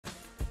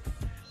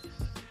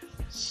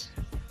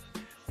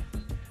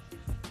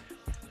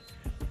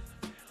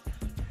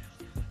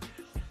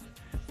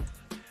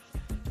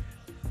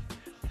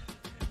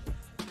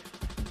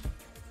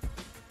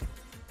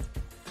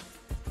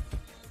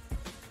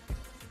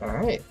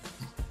Alright.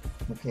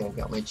 Okay, I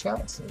got my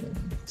chat, so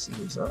let's see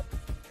who's up.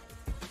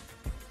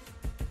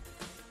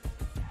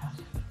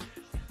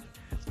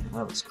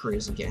 That was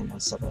crazy getting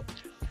that set up.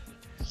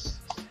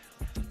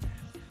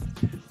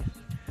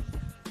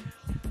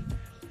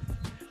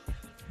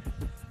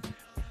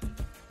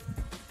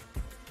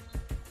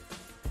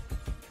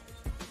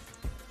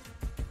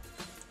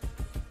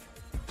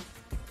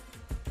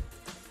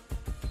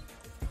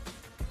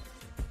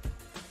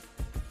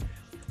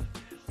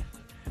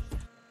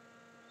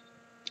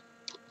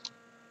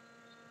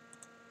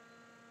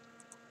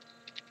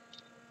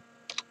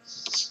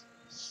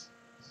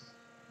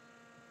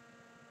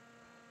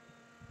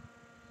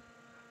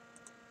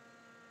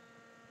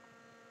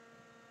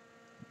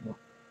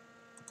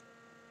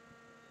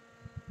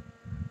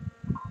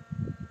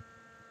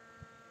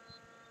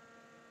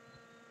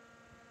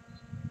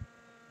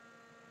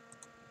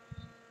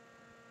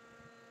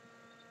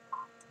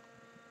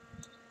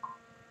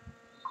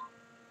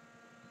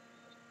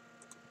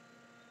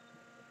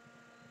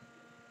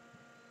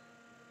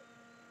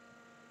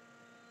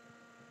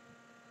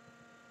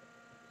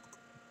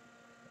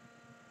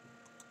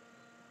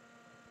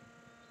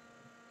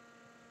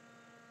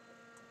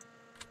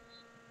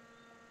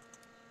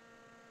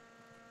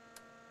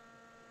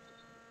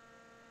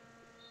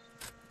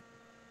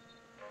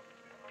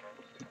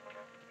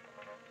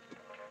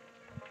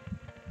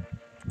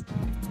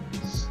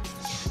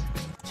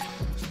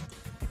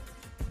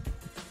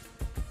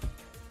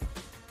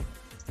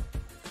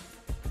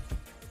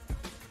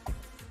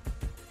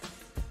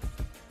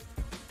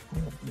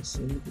 Let's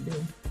see what we do.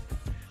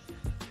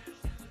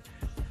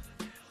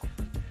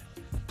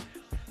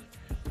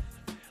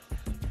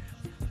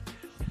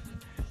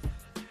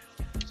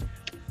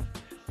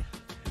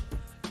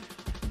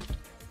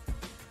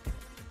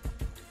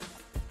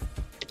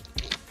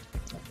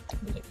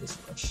 I like this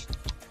brush.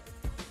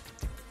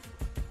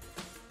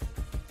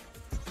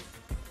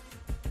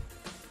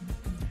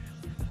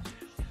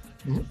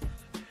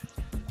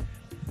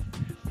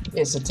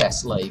 It's a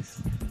test live.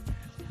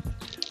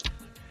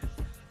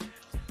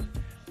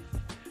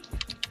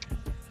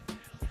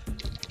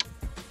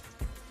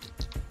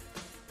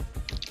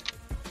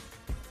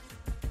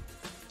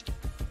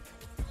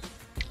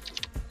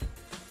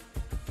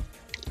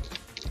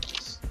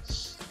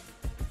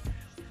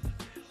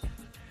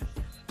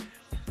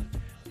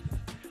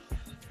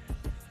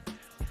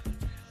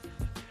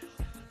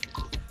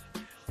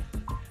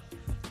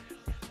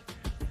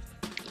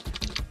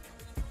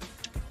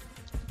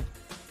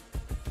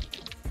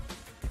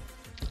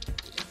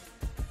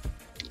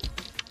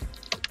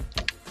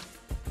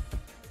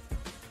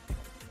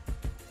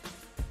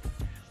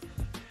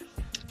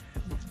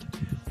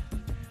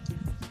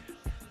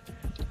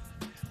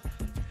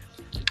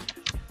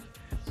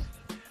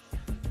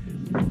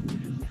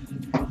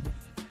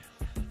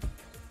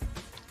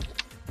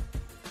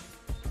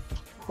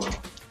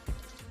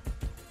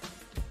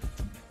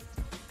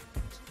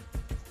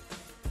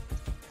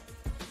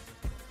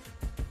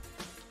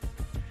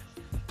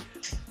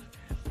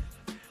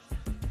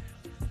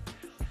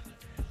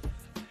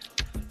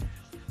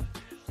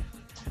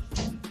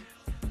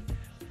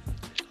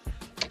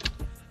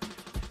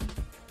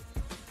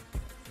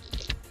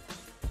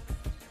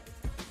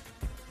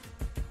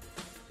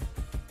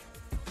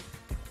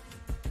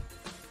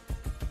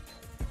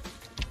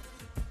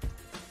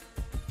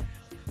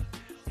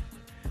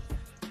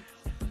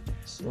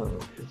 So,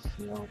 if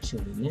you're all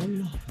tuning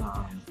in,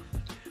 my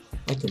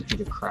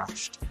computer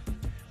crashed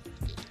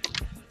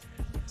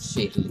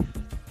fatally.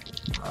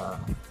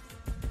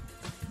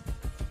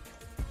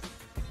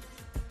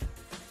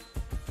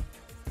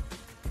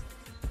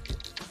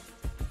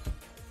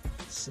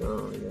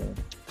 So, yeah,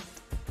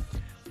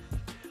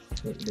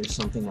 there's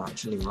something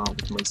actually wrong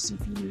with my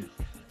CPU.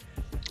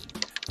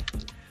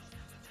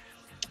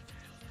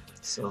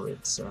 So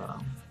it's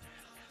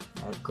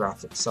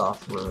graphic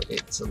software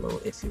it's a little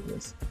iffy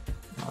with.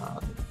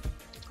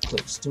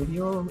 Clip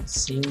Studio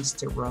seems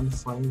to run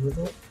fine with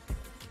it.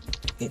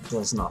 It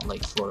does not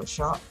like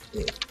Photoshop.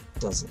 It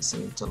doesn't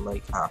seem to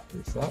like After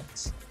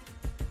Effects.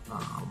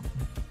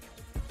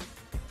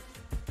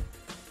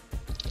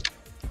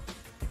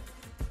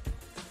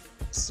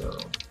 So,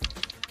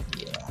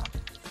 yeah.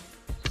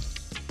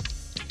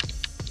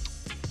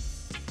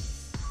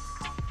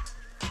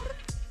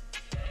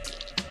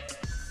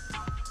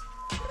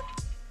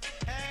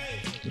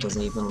 It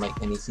doesn't even like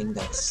anything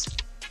that's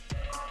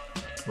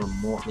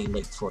remotely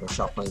like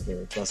Photoshop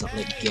either. It doesn't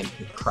like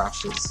GIMP. It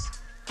crashes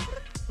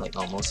like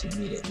almost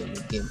immediately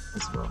with GIMP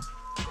as well.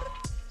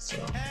 So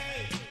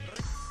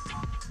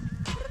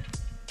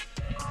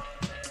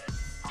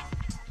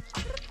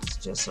it's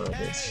just how it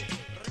is.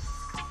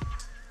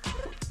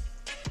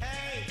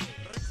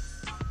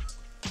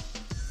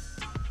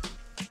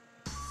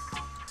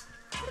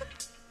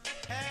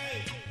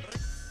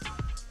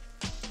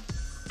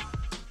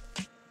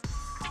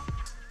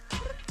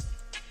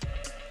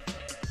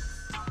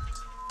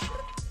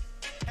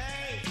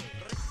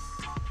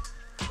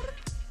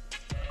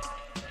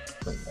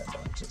 Bring that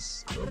down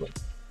just a little bit.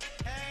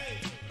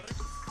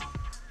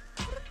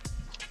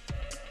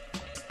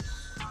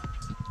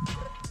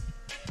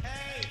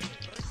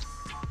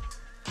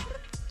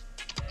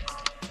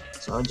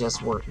 So I'll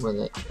just work with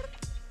it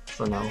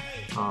for now.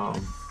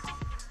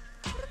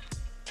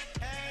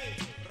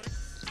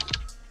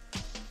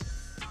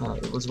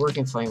 It was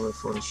working fine with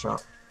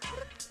Photoshop,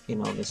 you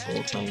know, this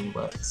whole time,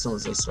 but as soon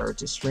as I started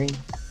to stream,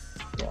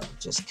 yeah, it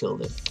just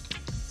killed it.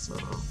 So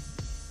I'm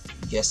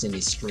guessing the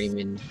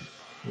streaming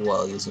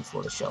while using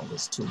Photoshop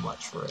was too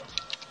much for it.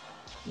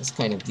 It's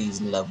kind of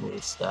these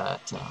levels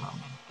that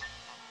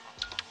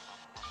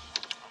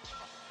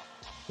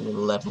the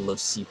level of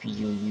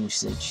CPU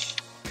usage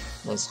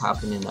that's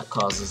happening that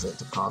causes it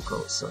to conk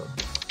out. So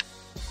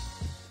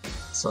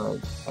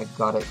I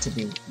got it to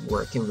be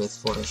working with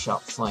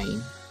Photoshop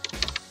fine,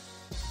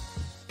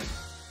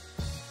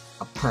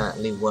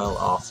 apparently well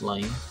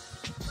offline.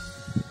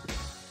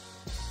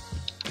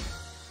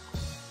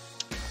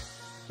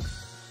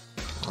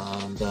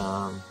 And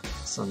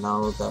so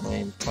now that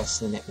I'm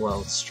testing it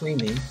while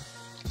streaming,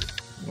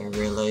 I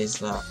realize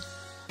that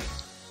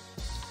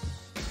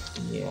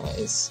yeah,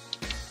 it's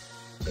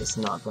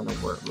not gonna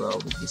work well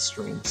with the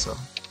stream. So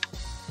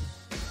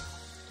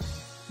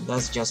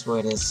that's just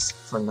what it is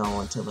for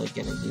now until I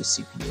get a new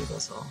CPU.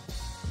 That's all.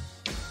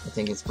 I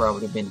think it's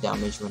probably been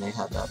damaged when I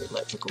had that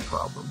electrical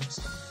problem.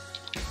 So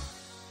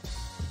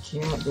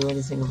can't do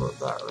anything about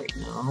that right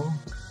now,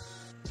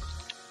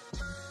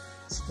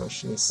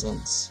 especially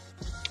since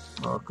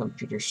our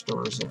computer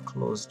stores are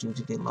closed due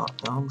to the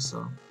lockdown.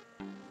 So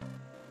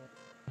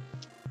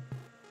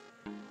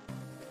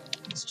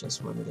it's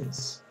just what it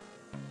is.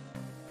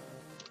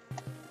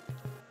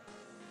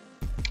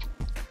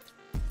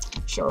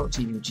 Shout out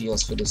to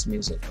UGS for this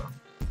music though.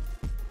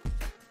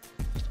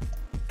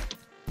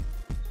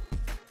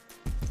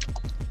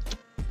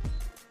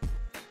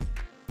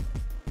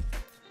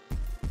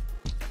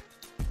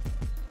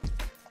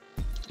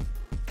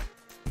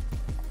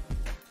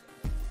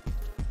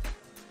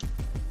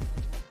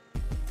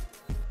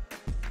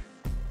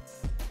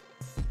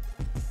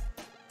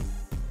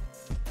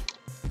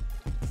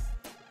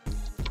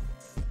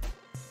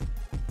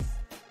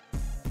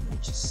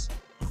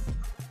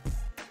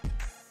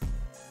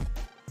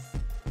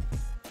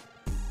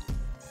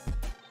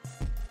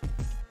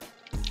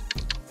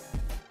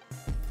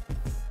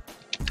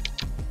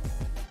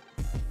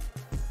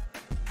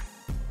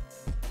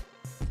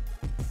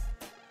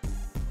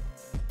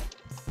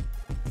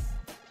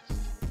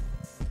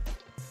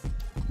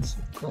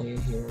 Play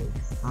here.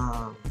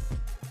 I'm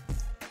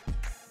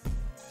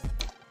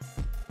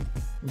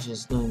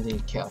just doing the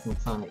Captain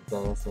Planet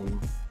Gaia thing.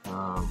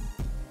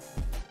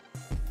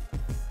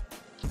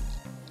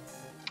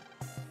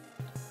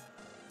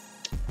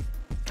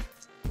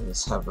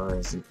 This Hover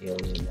is an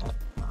alien that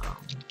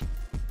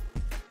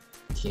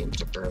came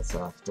to Earth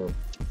after,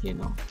 you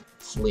know,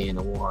 fleeing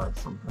a war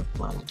from her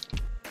planet.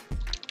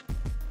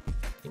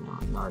 You know,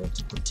 in order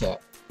to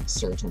protect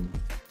certain.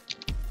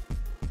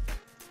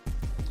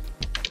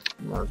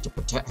 In order to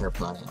protect her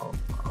planet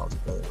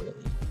altogether,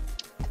 really.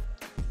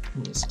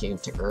 And just came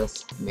to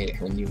Earth, made it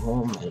her new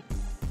home, and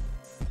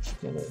she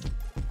kind of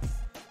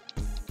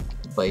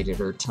bided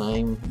her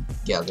time,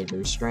 gathered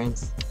her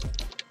strength,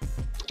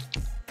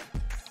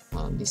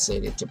 and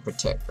decided to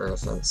protect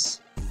Earth as,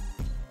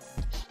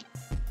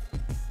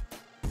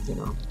 you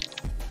know,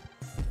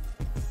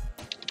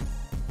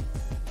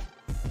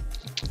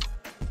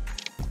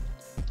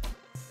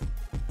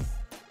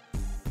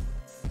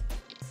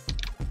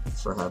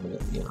 for having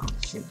it, you know,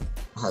 she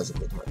has a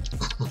good heart.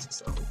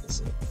 That's all we can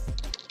say.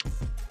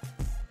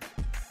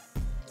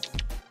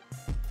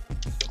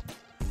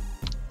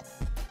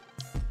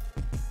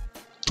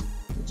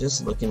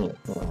 Just looking at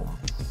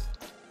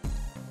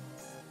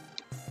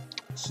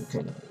some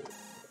kind of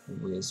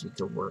ways we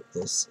could work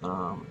this.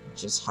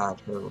 Just had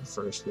her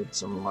first with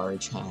some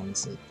large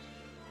hands.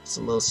 It's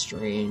a little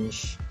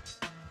strange.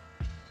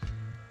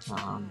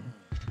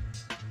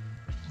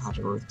 Had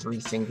her with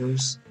 3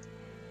 fingers.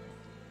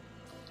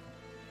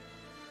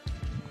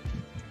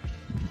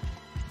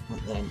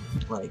 And then,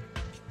 like,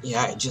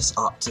 yeah, I just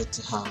opted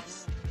to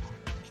have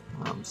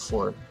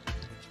 4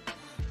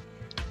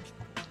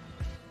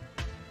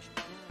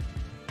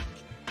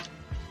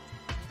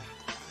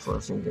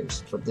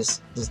 fingers, but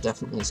this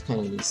definitely is kind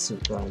of the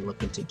suit that I'm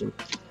looking to do.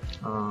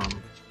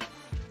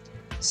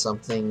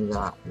 Something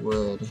that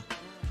would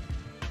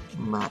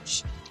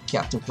match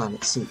Captain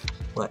Planet's suit,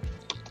 but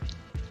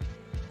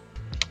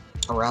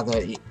or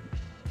rather,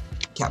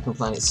 Captain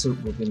Planet's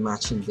suit would be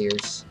matching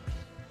theirs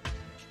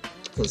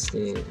because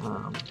they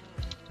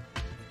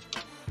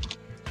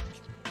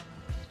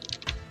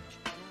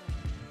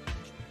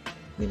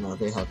you know,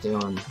 they have their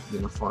own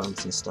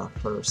uniforms and stuff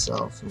for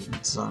herself and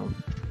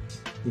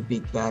the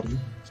big baddie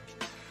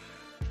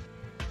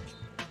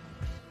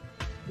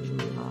who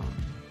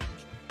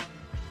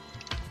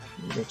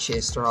they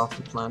chased her off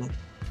the planet,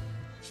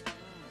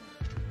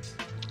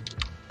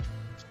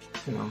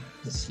 you know,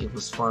 because he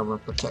was far more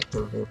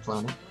protective of their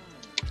planet.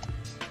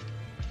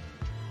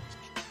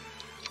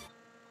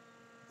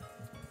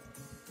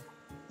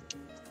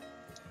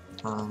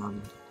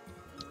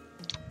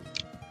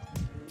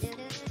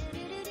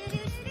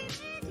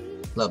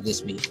 Love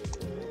this beat.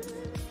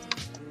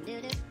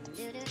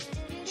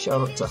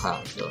 Shout out to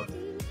Hat though.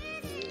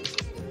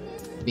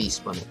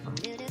 Beast when it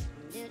comes.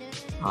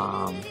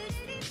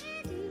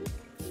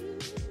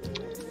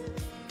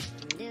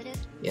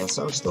 Yeah,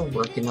 so I'm still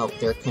working out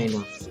their kind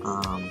of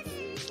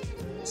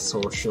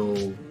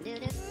social,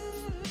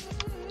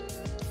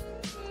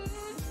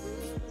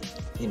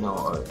 you know,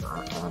 or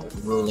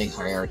ruling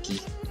hierarchy.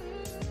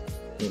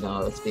 You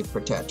know, if the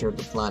protector of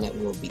the planet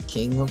will be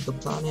king of the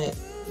planet,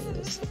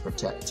 is the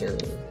protector,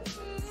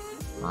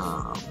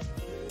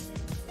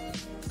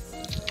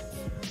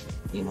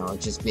 you know,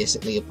 just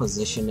basically a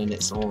position in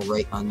its own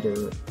right under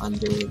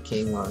the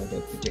king or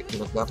the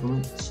particular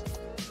government.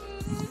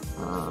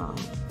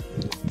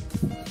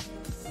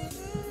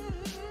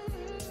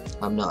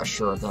 I'm not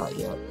sure of that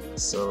yet,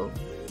 so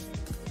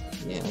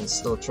yeah, I'm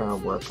still trying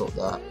to work out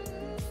that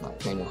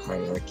kind of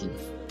hierarchy.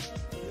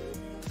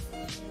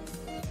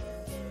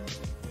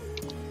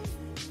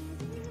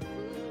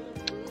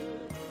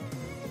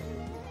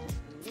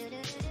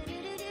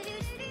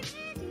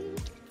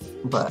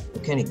 But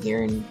I'm kind of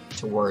gearing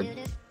toward,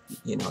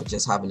 you know,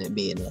 just having it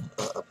be in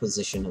a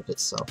position of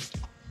itself.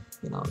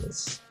 You know,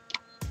 it's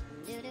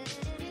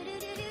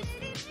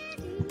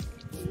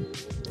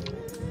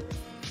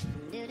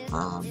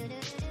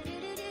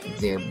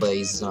their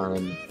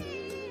Bazarn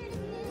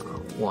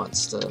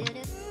wants to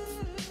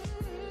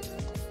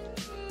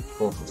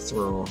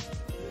overthrow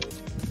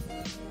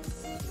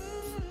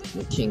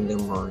the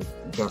kingdom or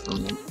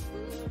government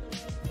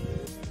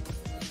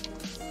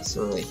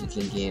so that he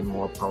can gain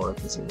more power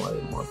because he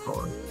wanted more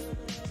power.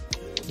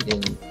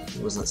 He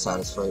wasn't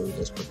satisfied with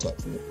just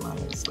protecting the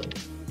planet. It's like,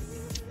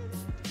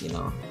 you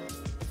know,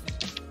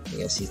 I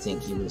guess he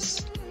think he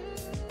was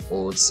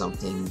owed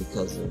something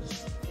because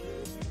of,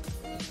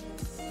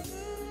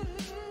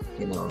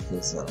 you know,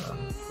 his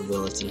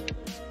ability.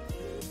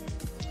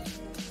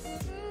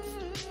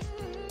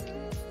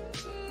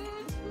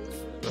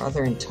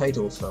 Rather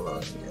entitled fellow,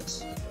 I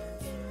guess.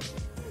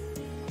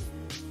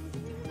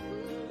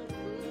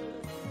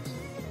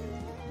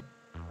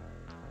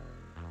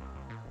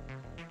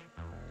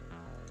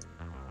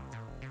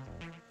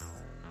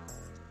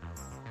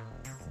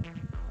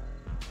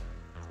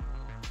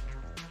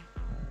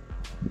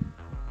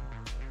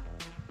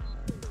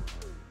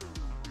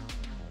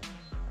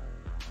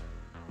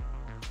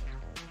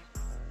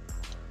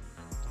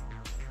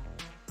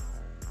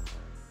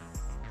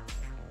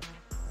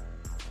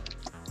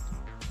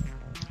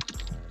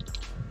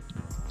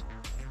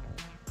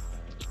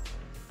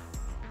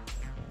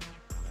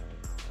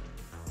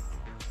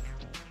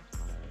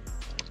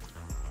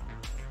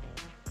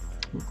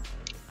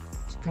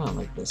 Kind of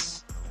like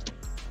this.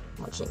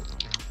 Actually,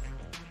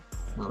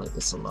 I like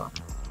this a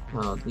lot.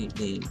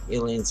 The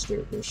aliens,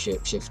 they're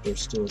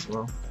shapeshifters too as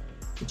well,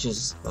 which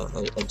is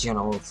a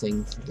general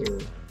thing for their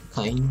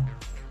kind.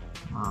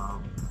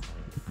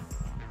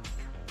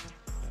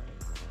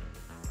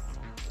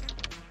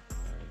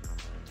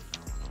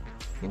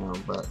 You know,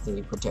 but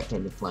the protector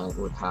of the planet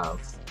would have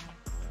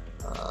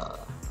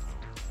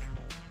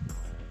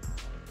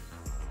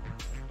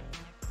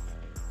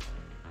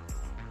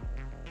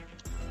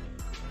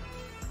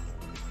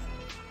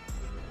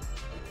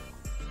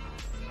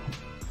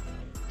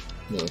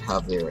they would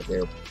have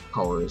their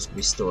powers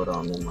restored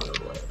on them or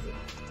whatever.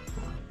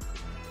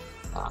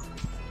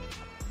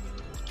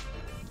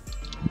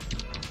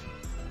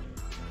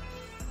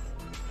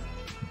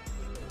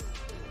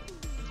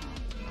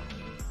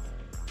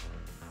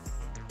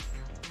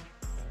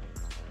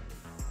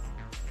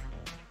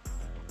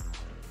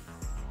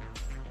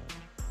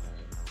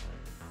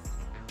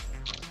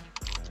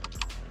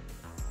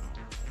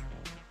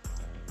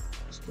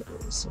 Let's get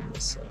rid of some of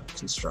this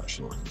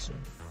construction lines here.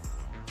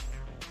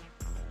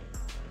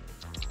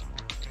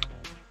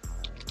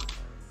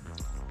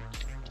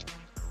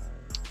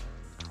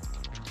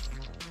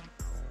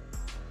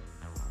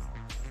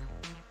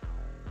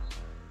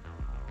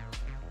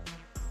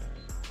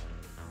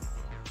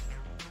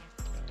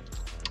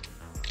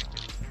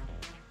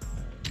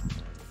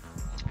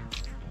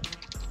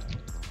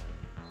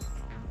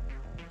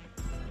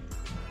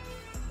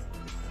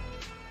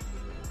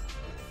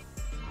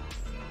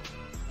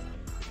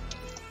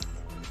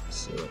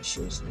 See what it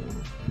shows me.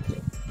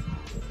 Okay,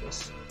 like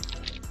this.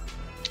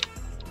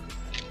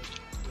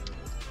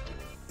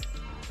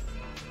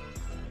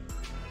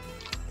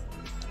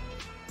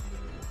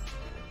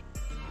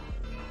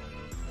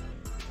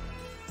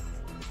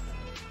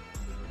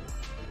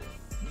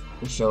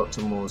 Shout out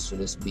to Moles for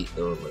this beat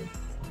though, like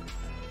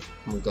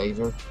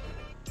MacGyver.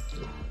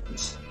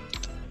 It's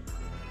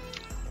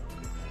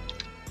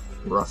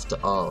rough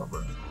to all,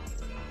 bro.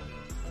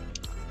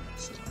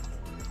 So.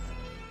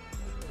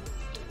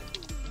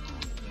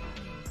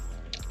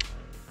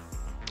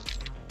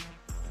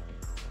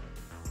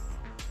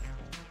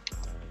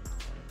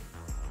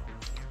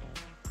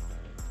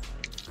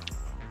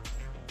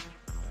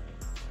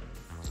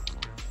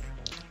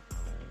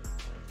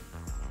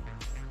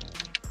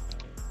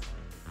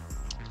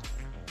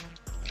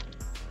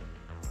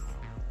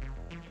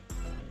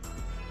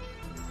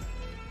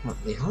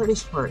 The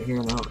hardest part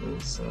here now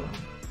is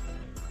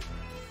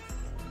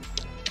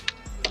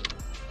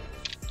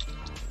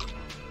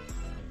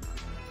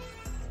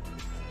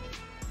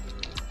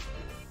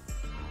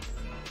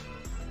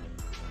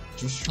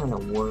just trying to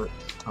work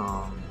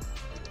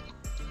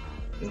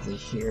the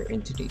here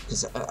entity,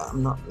 because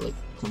I'm not like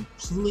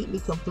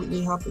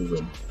completely happy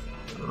with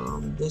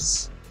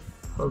this.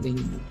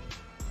 Probably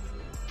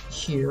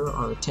here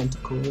our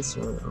tentacles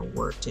are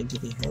worked into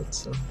the head,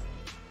 so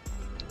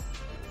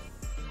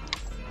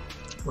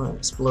I want to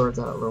explore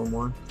that a little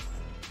more.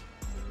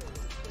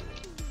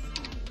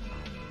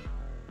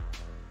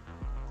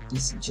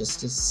 Just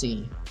to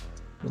see,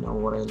 you know,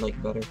 what I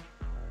like better.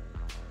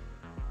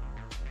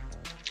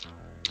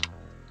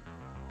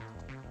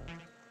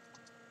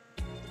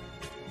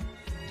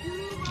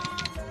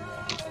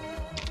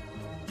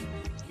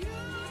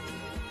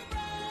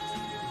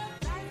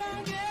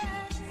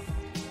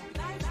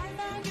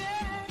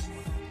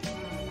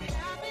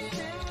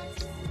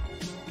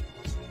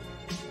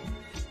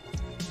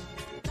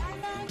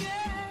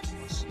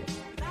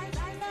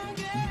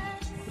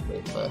 A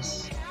bit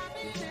less.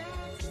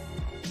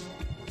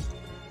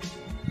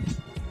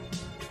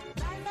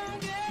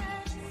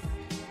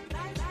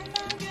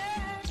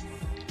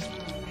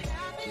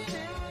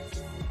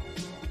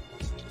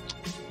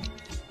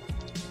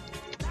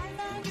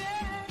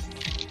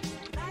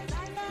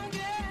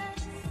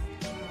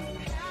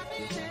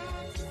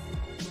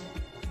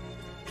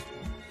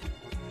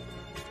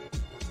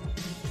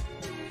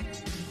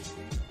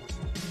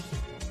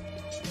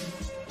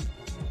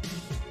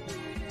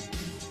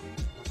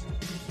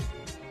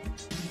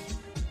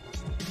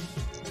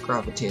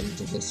 Gravitated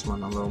to this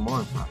one a little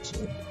more,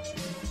 actually.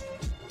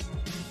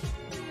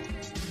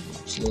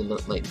 Actually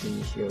looked like the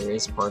here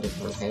is part of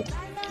her head.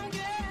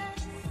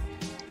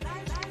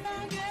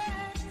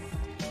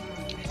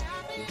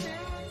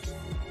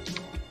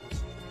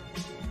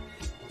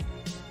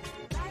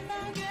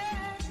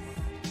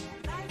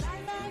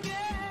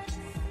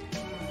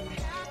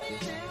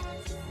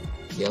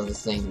 The other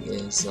thing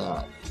is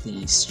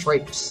the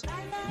stripes.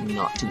 I'm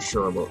not too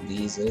sure about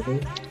these either.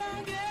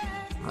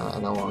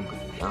 And I want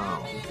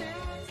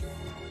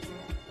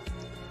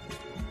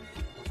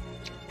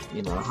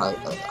you know,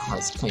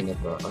 has kind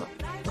of a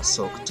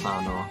Ahsoka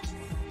Tano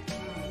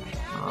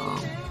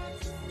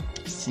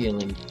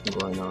feeling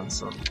going on,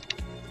 so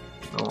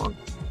I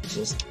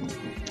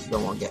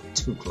don't want to get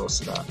too close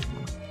to that.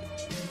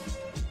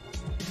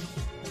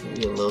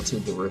 Maybe a little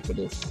too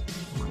derivative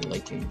for my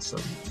liking, so.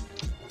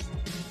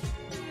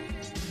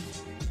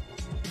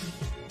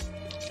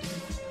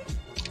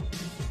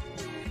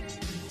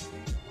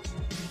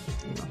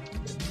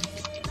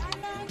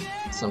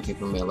 Some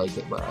people may like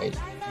it, but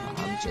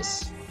I'm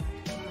just.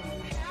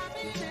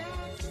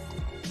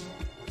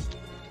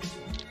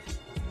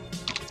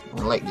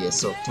 I like the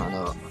Ahsoka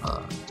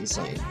Tano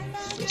design.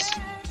 It's just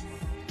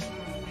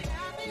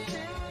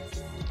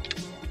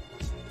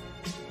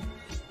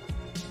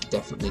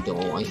definitely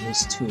don't want to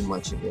use too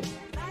much of it.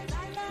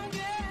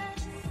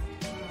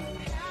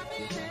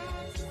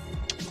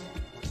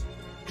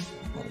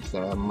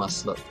 Like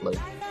must look like,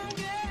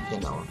 you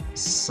know,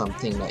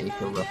 something that you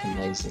can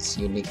recognize as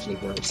uniquely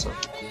her. So.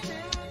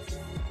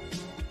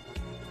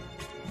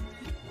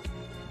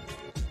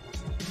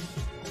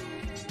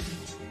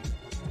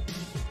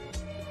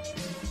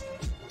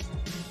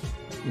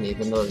 And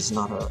even though there's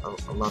not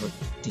a lot of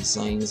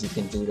designs you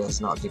can do that's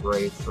not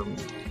derived from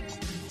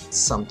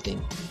something,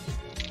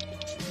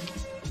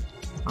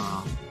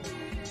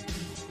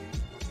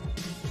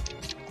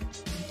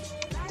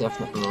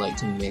 definitely like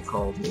to make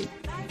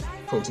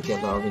pull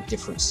together all the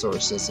different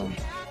sources and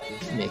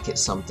make it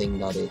something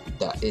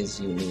that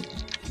is unique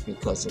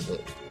because of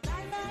it,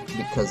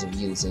 because of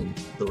using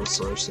those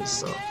sources.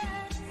 So,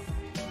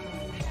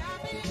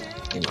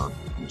 you know,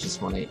 you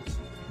just want to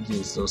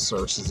use those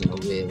sources in a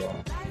way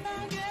that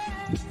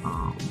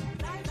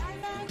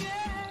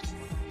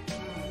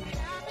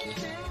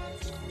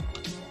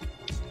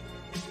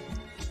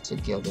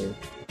together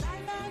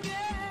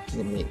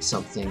to make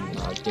something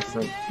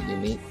different,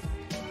 unique.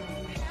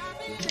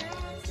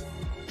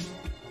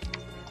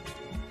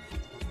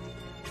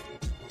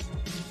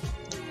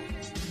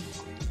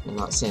 I'm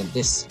not saying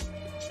this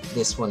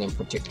one in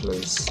particular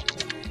is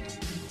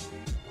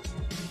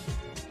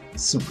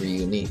super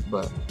unique,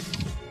 but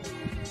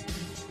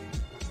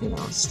you know,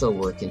 still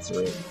working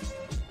through it.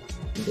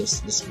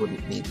 This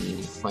wouldn't be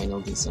the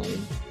final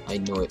design, I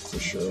know it for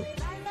sure,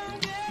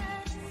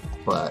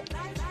 but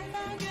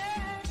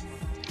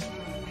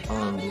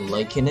I'm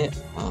liking it,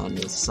 and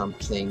it's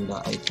something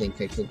that I think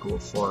I could go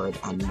forward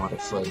and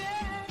modify.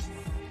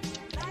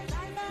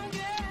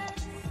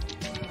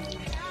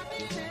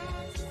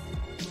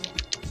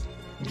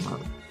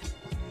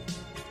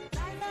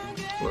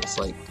 Looks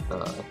like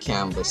a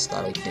canvas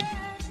that I could,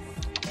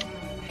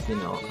 you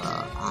know,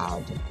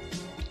 add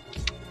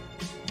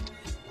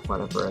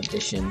whatever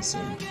additions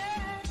and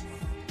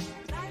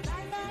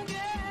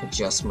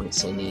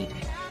adjustments I need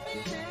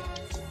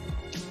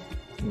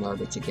in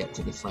order to get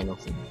to the final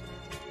thing.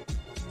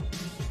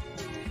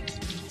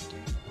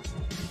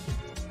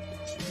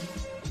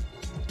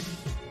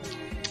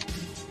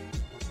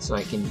 So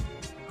I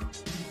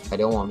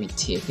don't want to be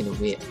taking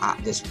away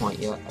at this point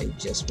yet, I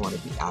just want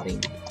to be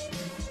adding.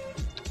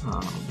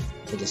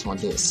 I just want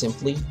to do it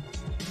simply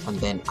and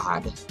then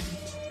add,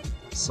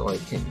 so I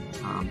can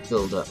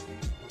build up.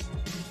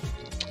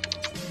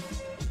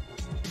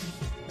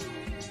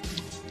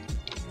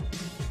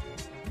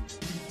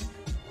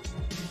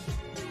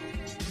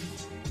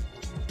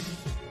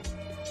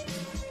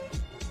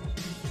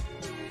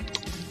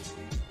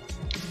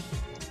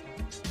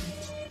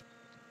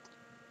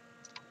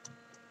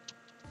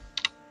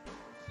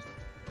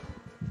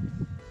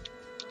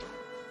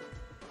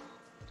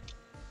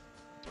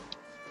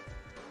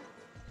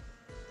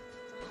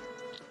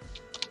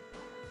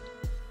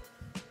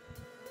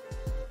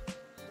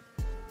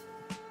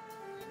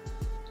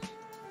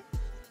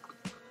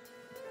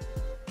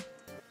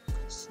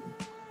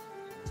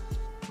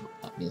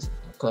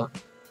 Back up.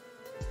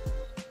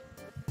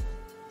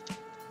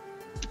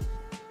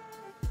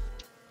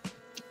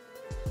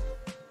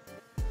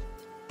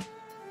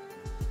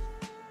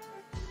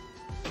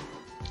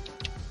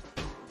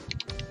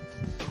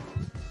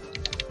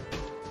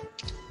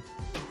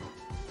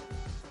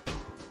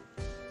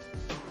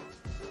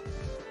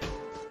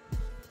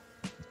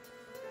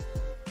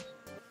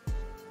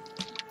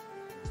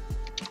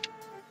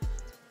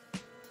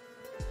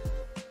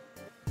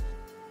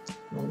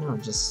 Right now,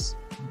 I'm just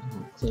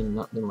cleaning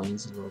up the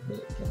lines a little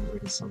bit, getting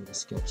rid of some of the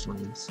sketch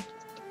lines.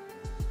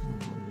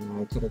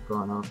 I could have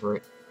gone over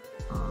it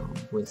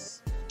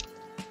with,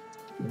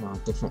 a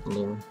different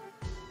layer.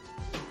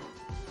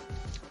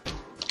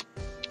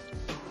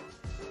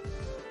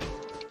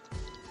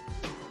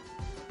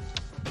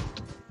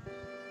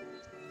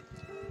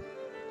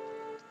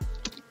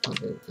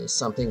 There's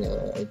something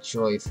a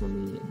joy for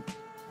me in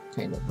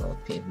kind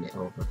of painting it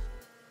over.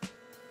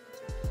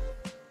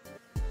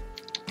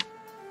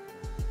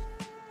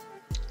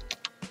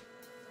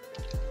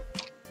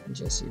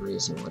 Just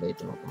erasing what I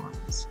don't want.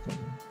 It's kind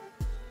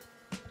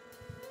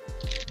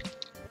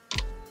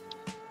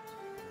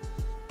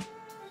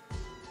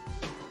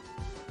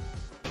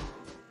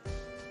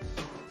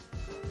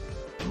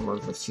of more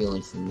of a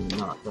feeling for me,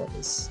 not that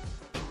there's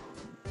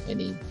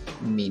any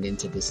meaning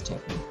to this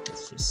technique.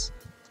 It's just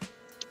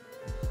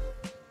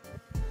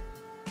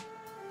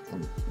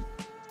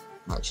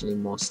actually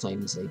most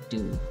times I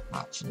do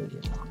actually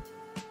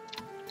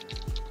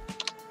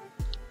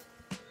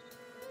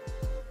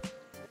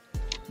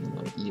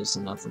use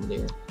another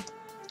layer.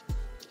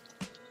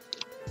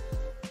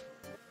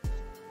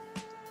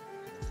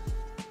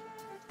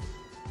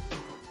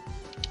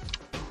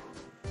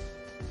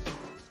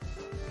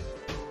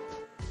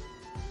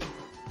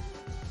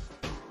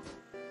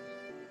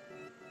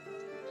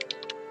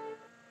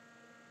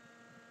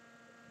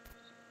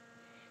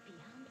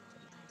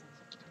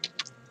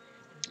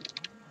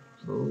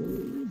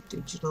 Oh,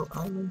 digital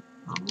island,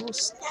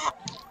 almost snap.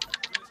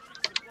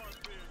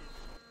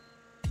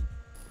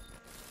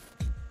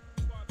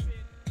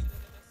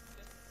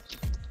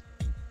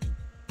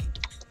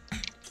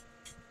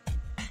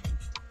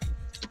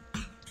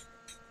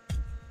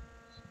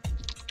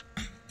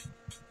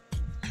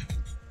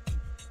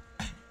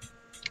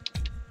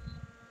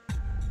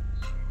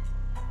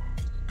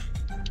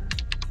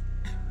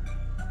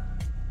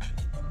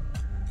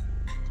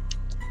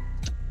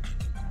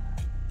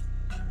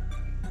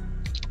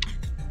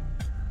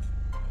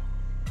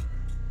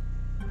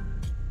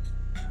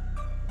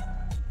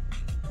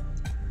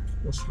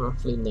 Just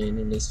roughly laying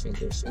in his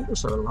fingers.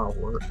 Fingers are a lot of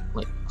work.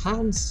 Like,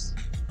 hands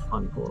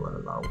on goal are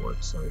a lot of work,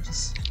 so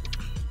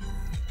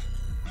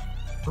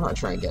I'm not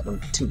trying to get them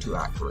too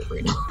accurate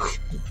right now.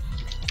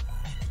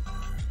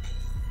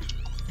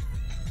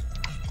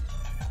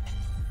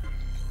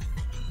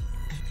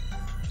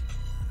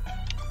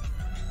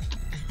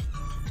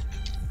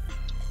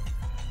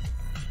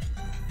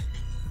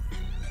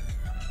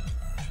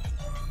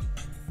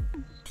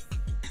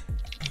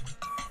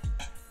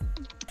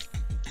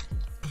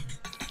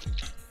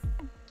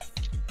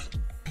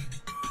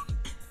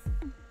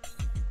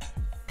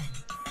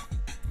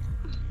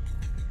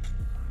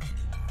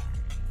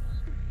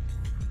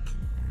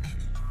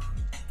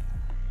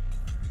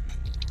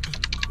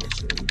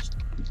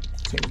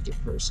 Trying to give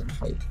her some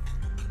high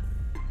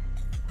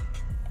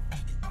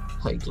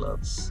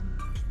gloves.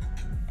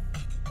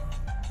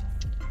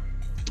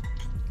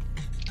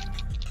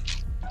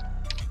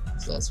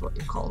 So that's what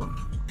you call them.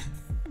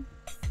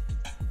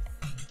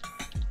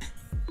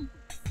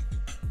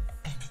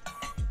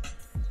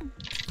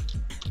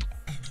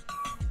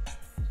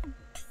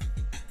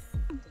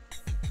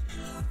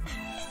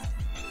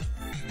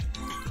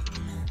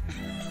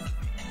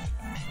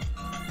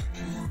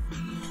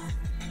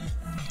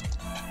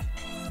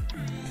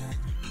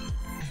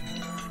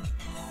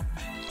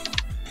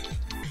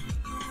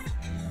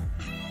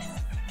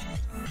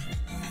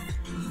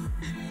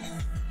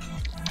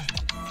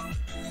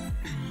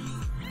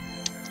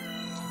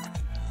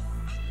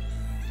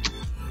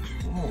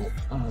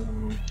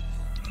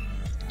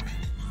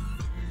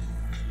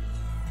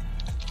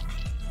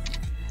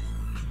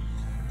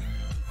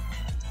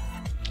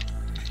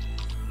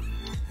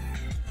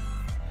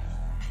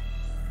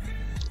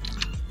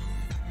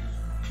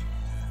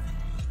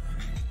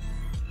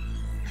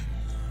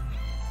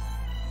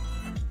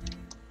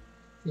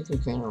 I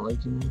think I'm kind of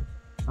liking it.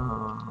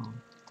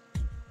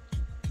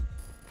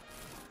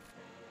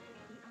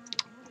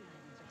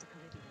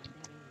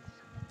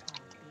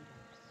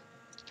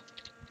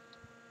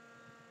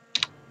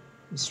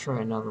 Let's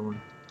try another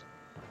one.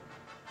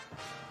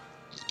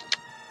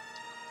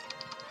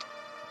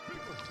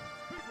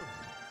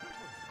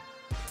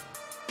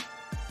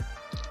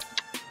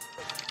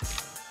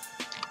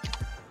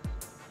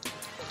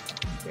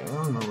 Okay, I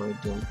don't know what I'm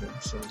doing here,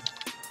 so...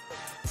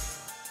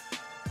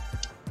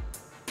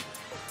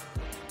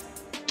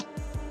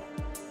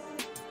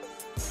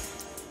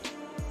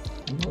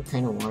 I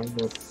kind of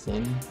wanted a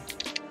thin,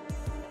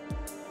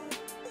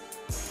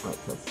 like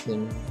a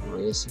thin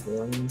race of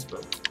aliens,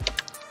 but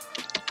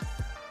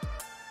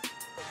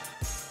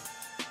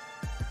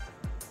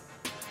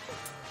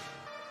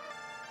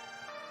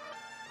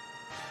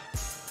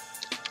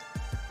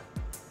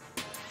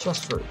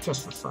just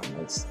for fun,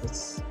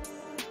 let's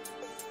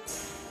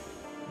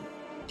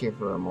give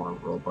her a more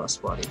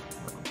robust body.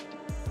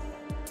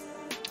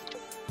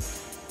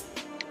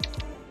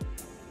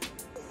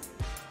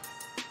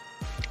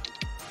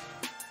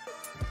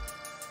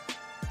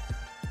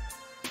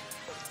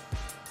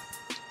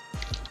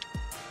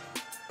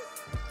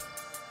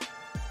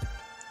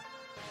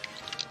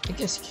 I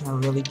guess you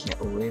can't really get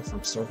away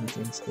from certain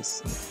things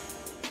because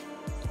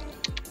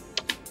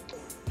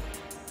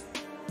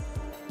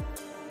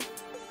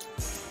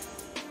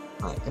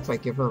like, if I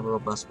give her a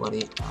robust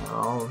body at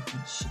all,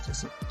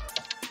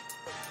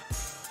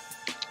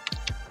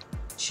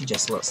 she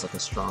just looks like a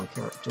strong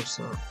character,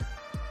 so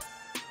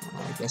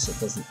I guess it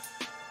doesn't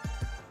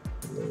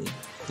really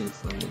do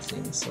for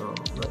anything, so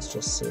let's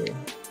just say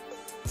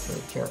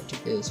the character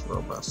is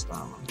robust.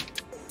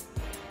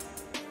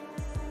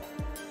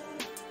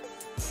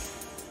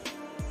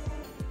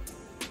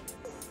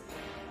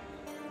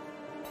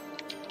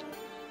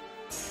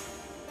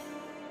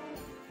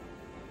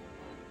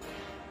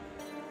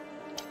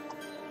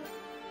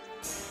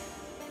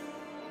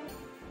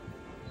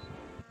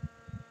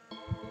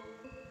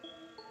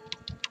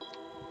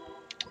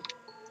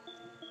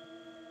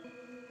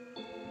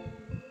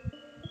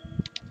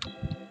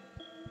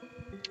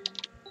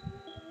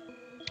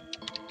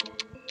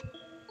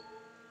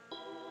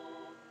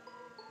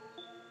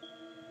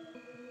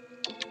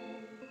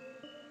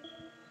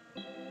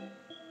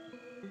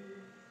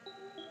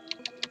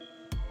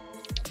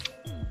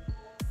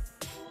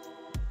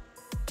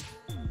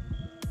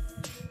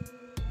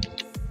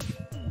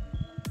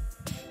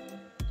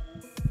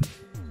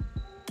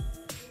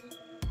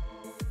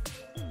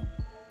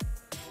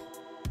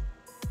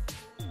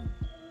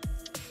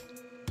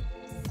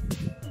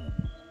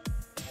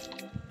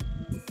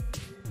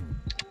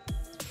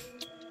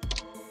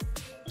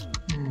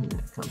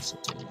 Comes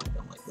to me, I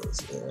don't like those.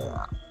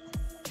 Yeah.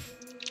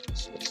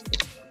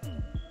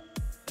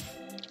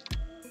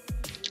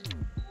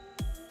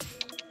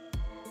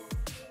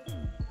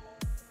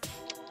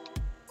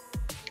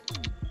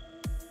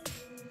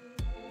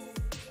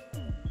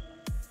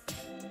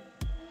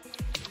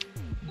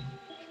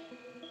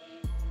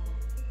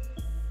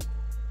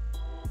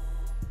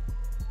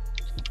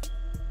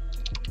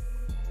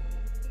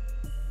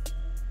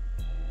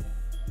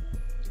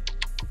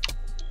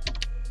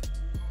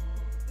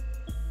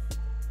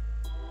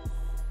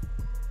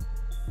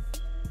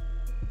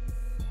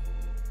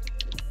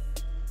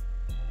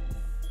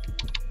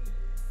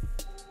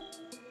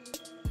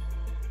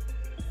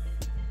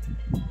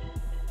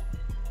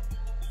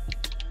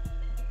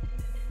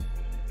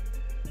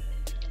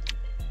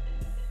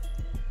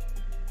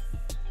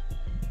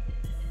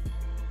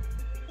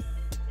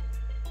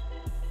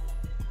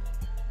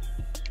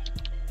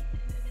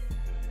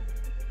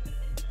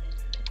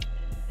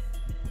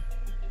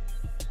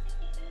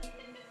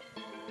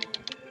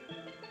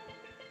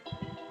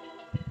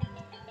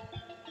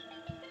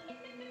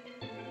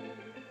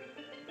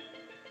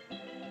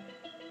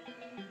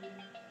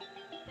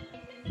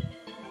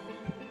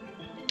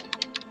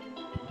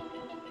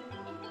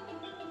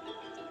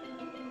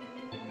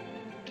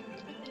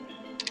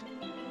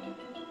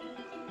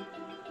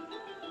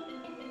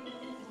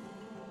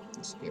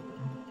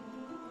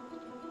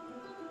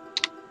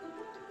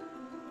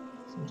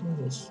 Sometimes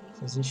there's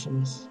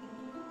positions.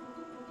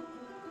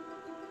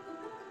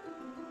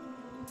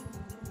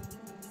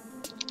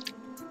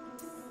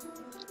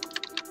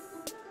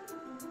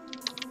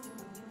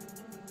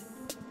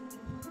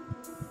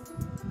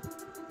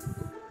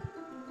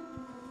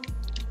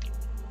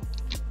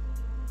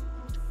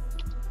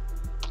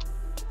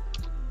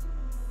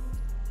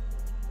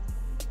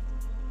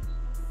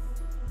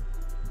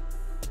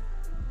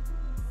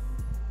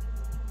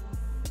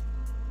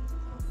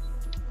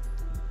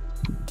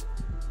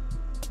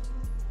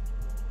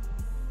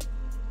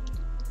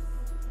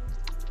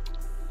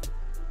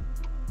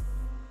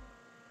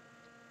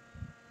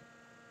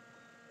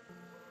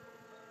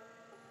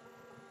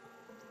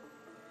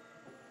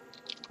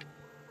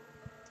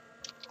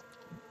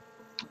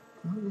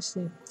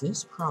 Obviously,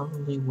 this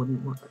probably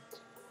wouldn't work.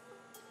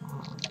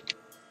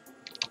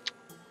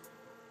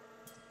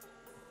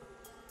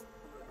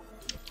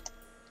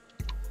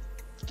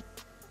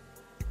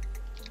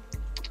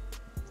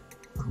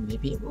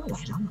 maybe it would,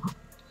 I don't know.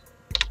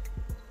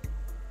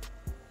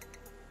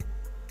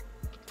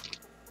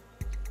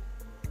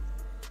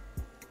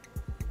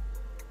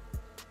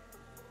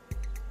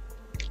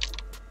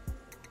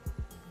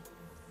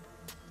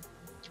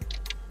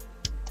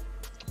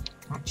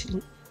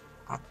 Actually,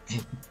 I'm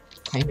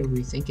kind of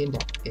rethinking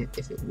that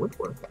if it would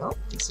work out,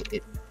 because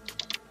it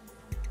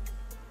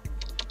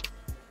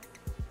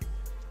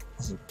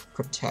as a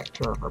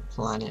protector of our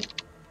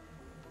planet,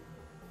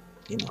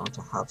 you know,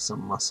 to have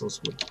some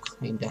muscles would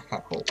kind of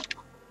help.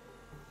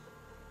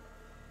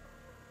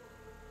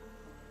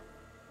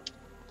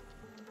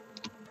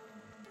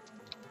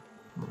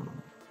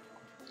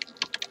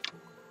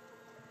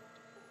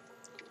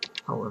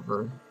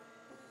 However,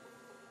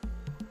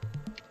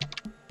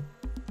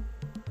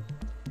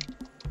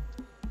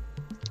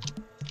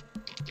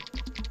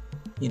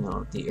 you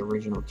know, the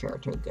original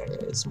character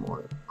Gaara is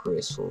more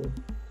graceful,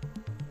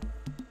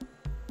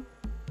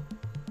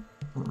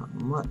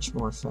 much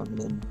more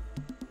feminine,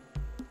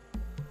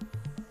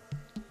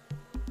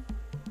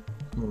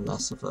 and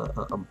less of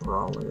a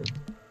brawler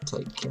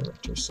type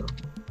character, so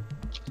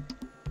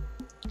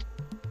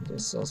I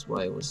guess that's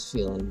why I was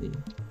feeling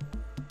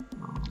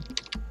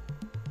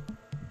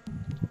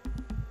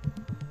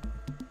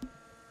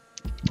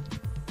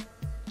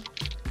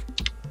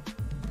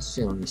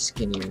the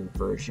skinnier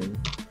version.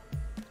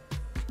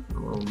 A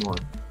little more,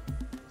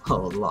 a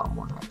lot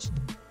more actually.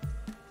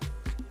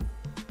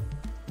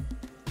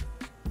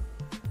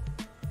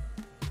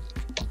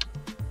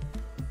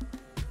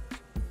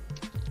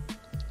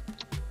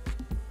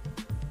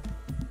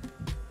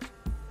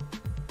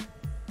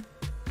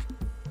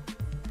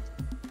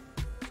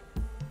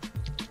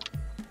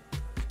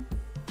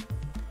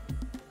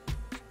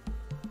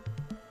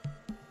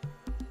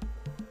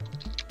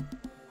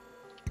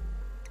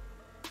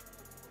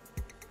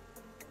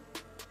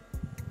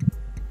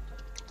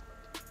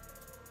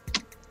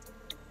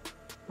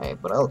 Alright,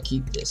 but I'll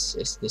keep this.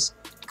 This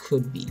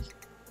could be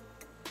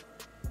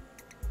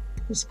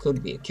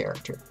a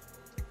character.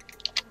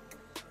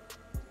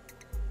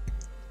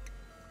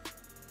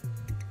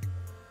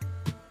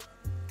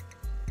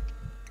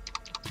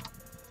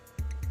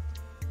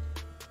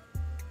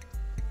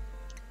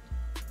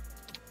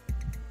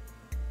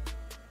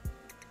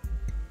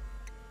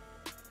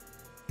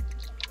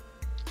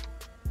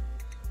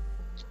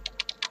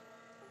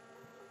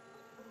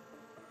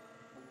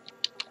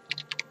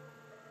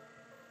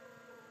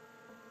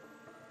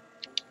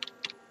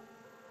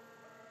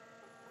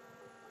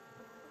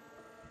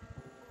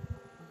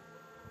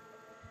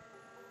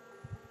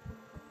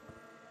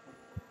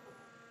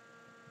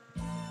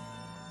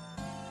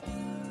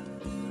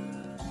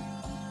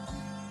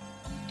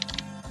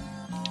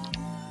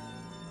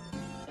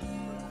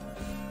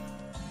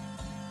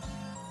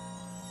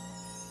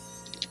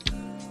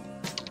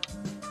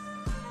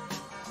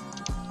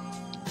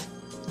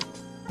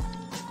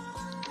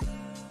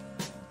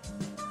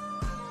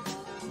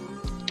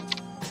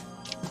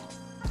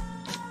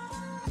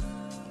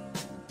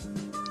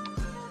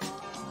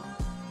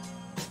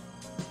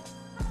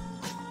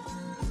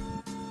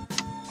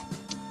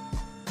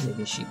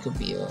 Maybe she could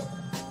be a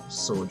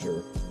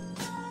soldier.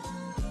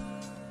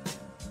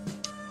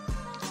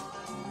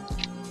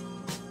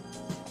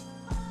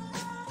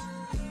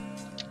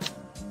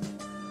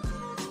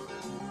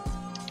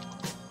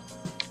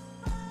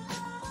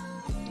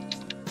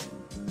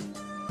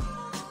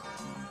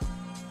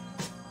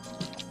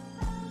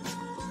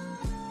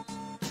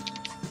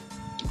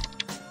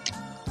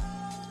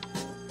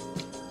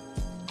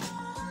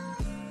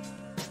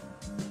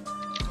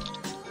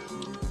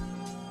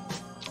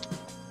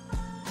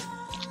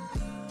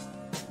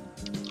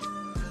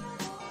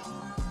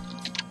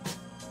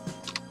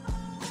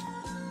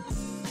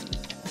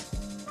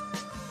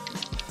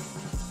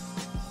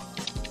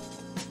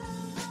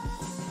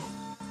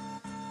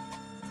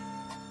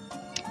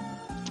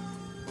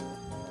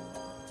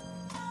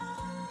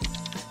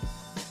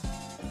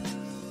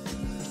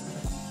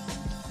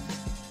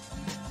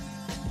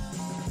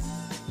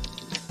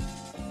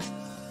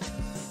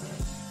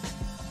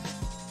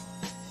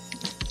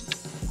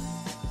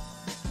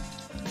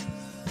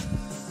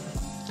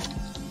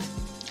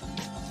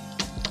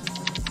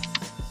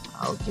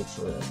 I'll give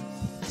her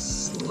a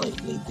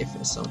slightly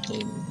different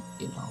something,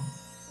 you know,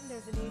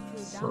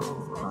 for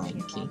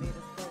ranking. To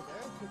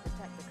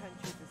protect the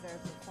country's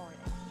reserves of foreign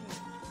exchange.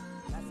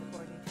 That's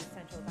according to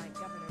Central Bank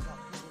Governor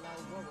Dr. Bilal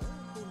Wawal,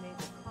 who made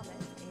the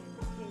comment in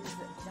his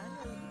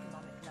January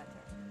economic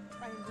letter.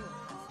 Brian Boone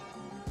has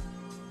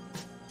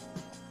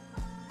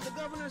it. The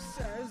governor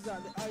says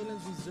that the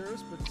island's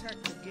reserves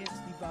protect against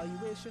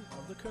devaluation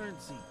of the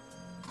currency.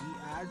 He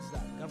adds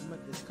that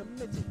government is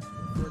committed to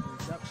a further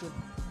reduction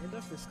in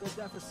the fiscal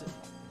deficit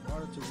in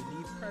order to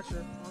relieve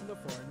pressure on the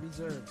foreign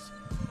reserves.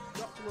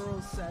 Dr.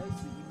 Wawal says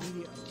the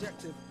immediate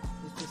objective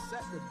is to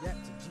set the debt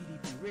to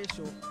GDP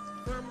ratio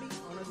firmly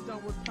on a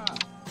downward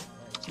path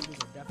by achieving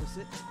a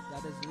deficit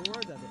that is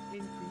lower than the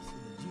increase in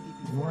the GDP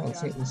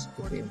forecast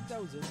for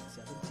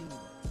 2017.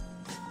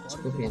 This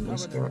could be a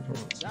nice character.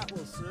 That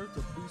will serve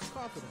to boost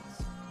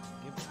confidence,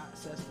 give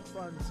access to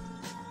funds,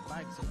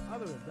 banks and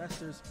other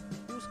investors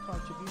whose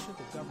contribution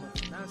to government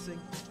financing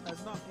has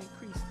not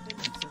increased in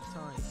recent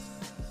times.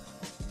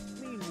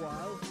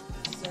 Meanwhile,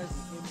 it says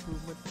the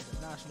improvement in the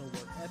national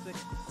work ethic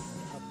and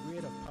the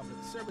upgrade of public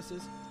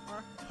services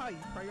are high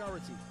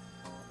priority.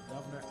 The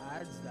governor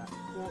adds that,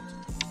 quote,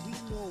 "We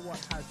know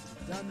what has to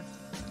be done.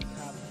 We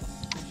have the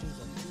institutions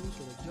and tools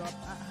for the job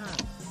at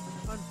hand,"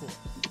 unquote.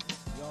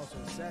 He also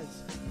says,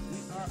 "We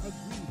are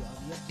agreed on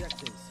the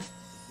objectives: to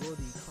grow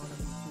the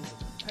economy through the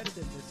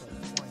competitiveness of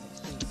the foreign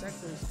exchange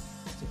sectors,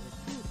 to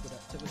improve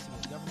productivity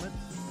in government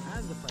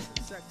and the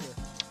private sector,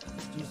 to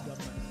reduce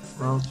government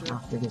Well, expenditure,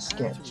 after the and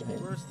sketch, to I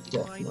reverse the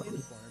decline in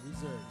definitely foreign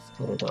reserves."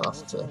 put it off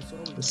to Also,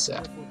 we the must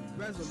set. therefore be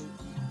resolute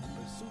in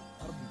pursuit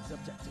of these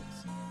objectives.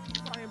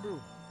 Brian Brew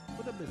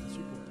for the Business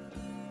Report.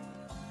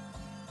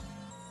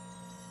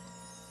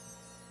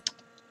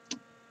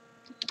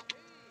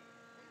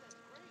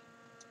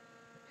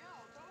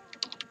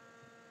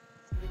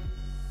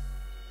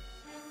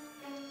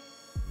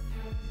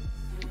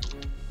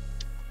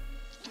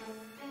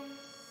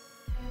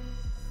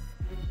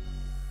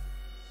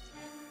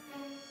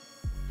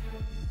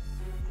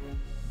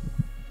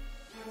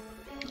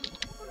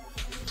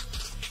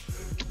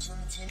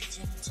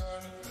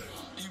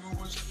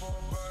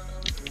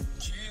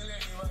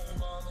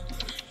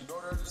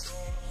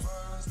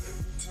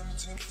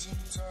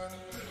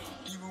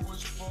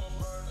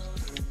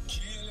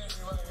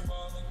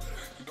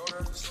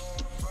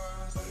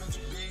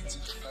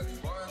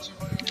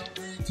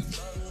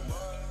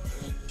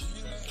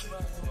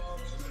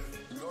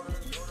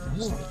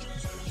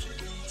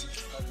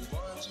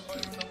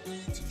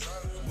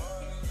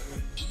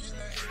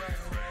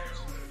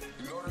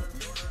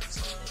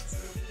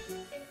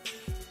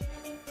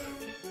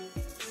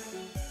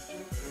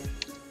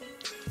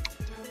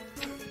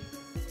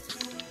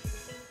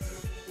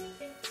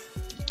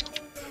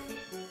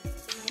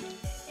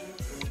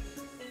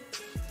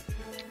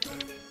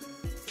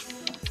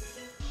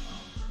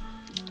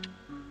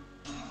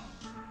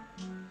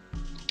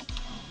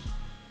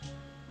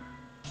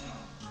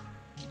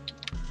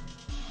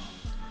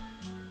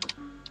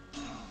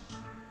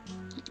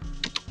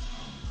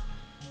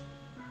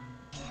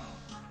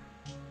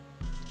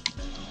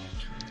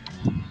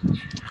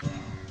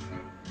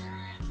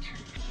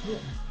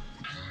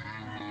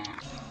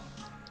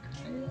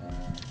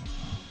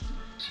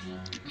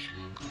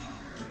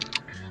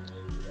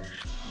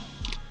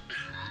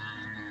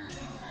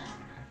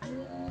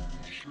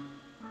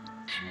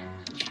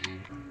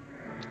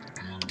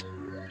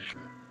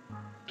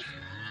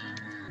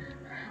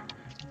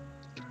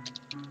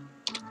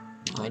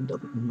 I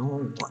don't know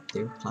what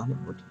their planet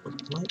would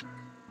look like.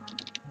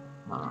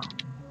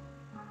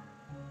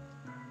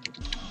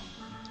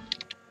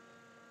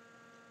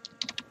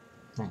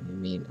 I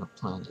mean, a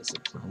planet is a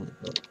planet,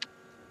 but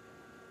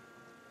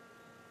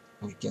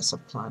I guess a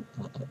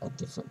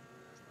different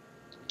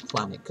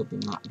planet could be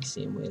mapped the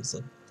same way as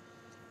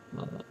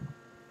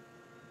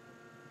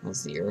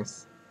the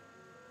Earth,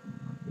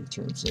 in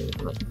terms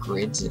of like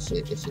grids, if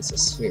it's a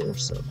sphere.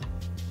 So.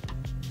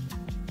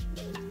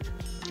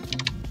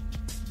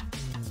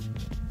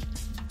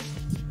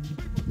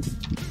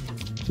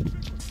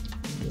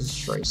 Let's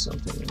try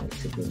something that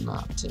could be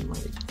mapped in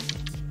like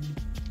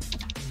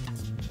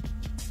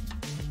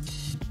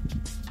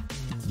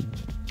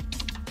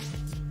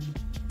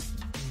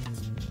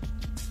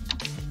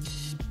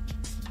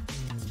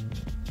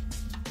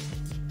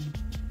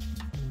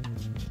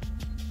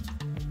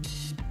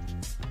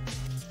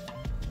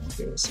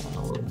give us a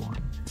little more.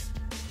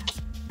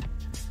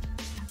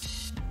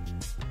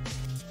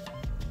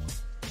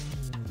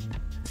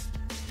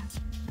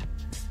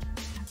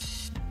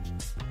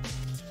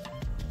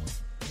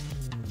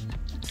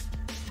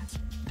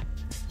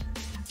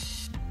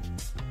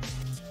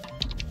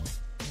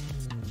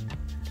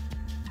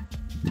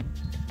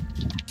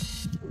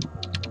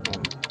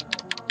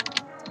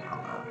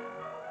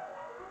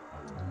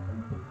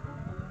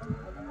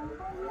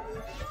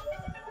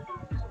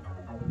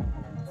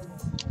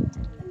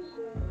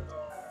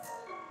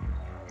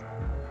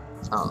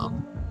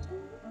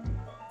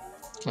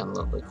 Kind of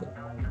look like a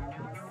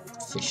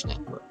fishnet,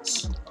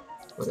 but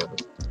whatever.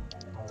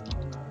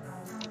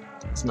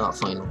 It's not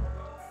final.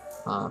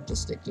 I'll have to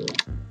stick to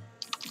it.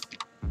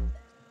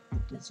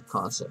 It's a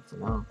concept for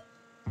now.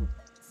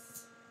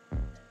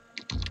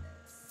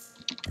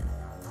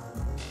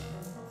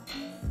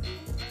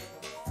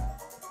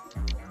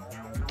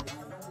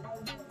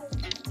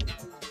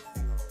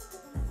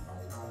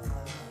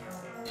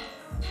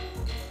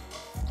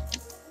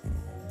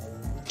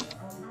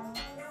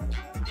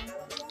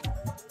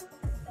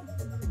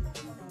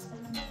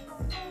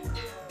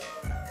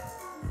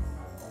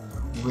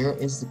 Where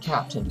is the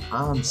captain?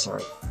 I'm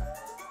sorry.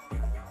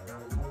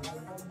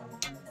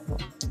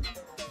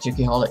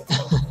 Jukiholic.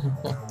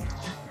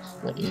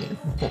 Let you know.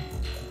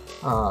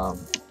 Well,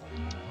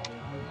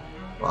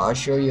 I'll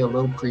show you a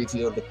little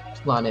preview of the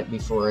planet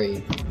before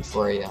I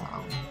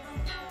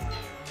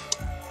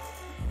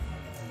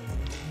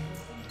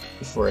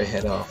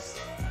head off.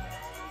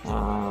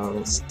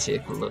 Let's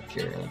take a look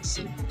here. Let's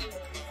see.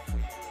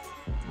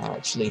 I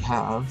actually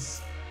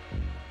have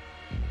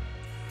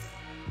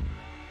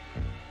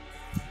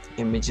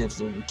images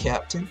of the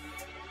captain.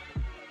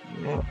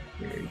 Yeah,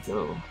 there you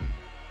go.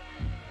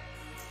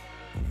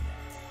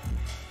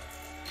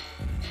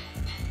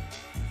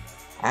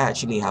 I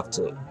actually have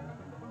to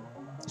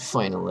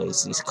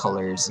finalize these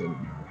colors and,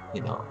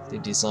 you know, the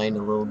design a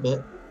little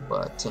bit,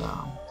 but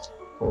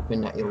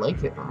hoping that you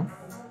like it, man.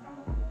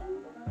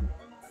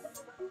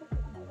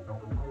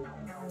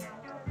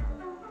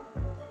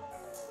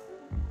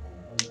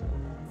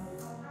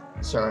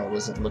 Sorry, I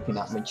wasn't looking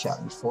at my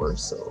chat before,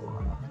 so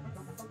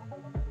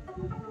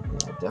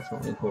yeah, I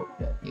definitely hope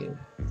that you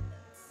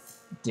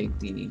dig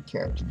the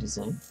character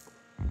design.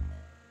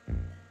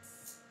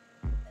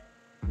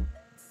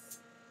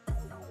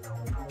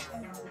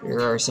 There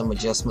are some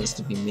adjustments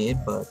to be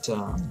made, but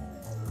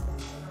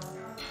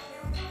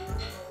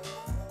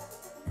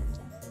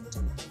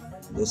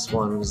this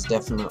one was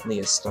definitely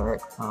a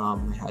start. I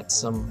had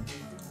some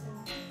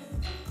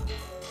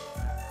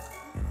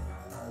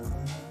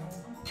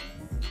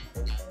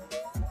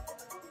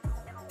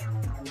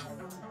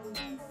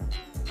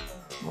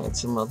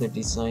other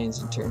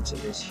designs in terms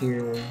of this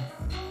here.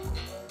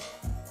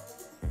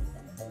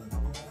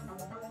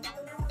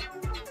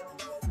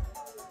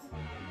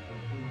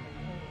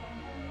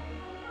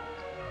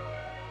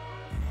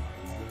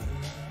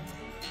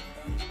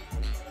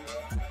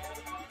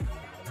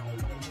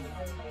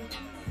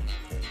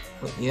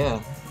 But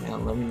yeah,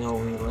 let me know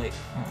what you like.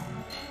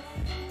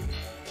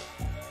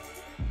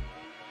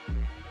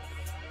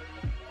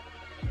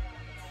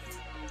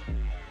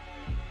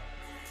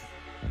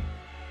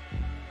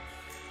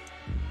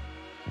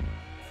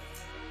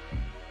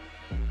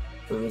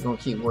 But we're gonna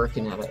keep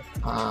working at it.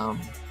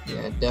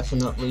 Yeah,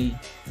 definitely.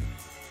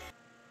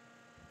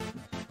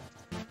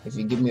 If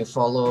you give me a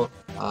follow,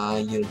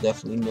 you'll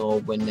definitely know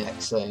when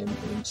next I'm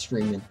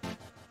streaming,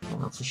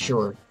 for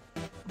sure.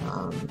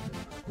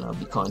 And I'll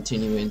be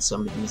continuing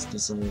some of these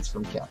designs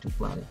from Captain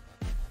Planet.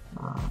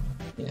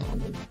 Yeah,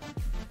 and I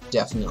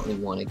definitely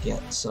want to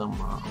get some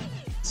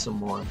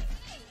more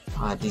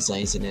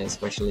designs in it,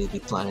 especially the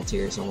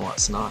Planeteers and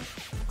what's not.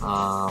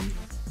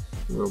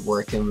 We're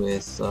working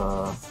with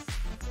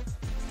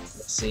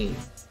let's see,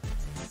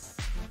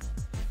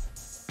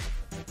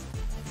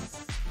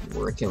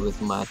 working with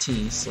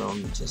Matisse, so let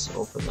me just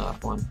open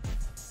that one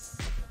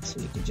so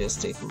you can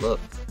just take a look.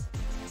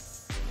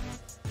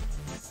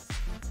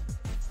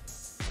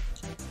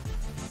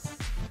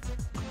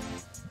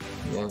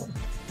 Yeah,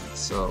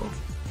 so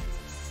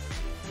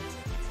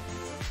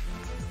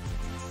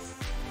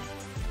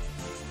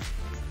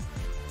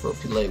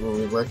hope you like what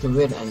we're working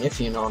with, and if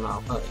you're not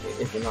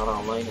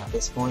online at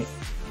this point,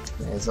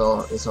 yeah, it's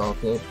all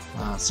good.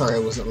 Sorry I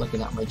wasn't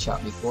looking at my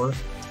chat before.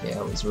 Yeah,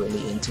 I was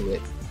really into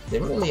it.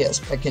 Didn't really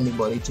expect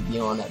anybody to be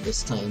on at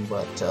this time,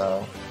 but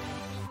I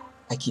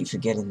keep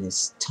forgetting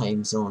this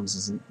time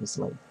zones. It's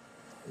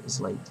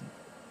like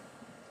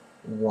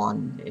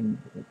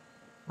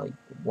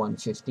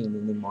 1:15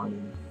 in the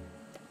morning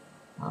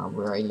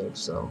where I live,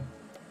 so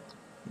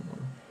you know.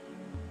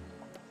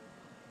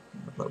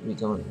 But we're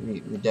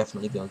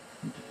definitely going to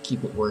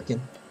keep it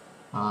working.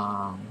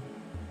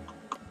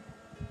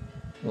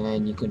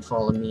 And you can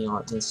follow me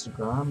on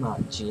Instagram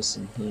at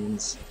Jason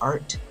Haynes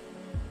Art.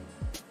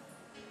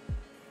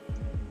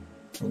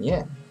 And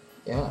yeah,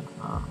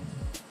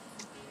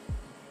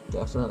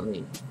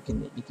 definitely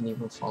you can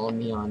even follow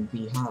me on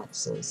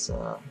Behance, as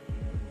I'll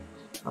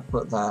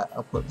put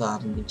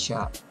that in the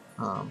chat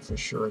for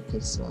sure,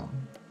 because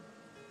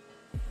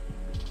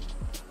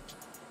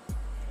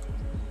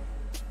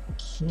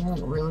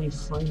can't really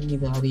find me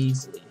that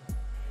easily.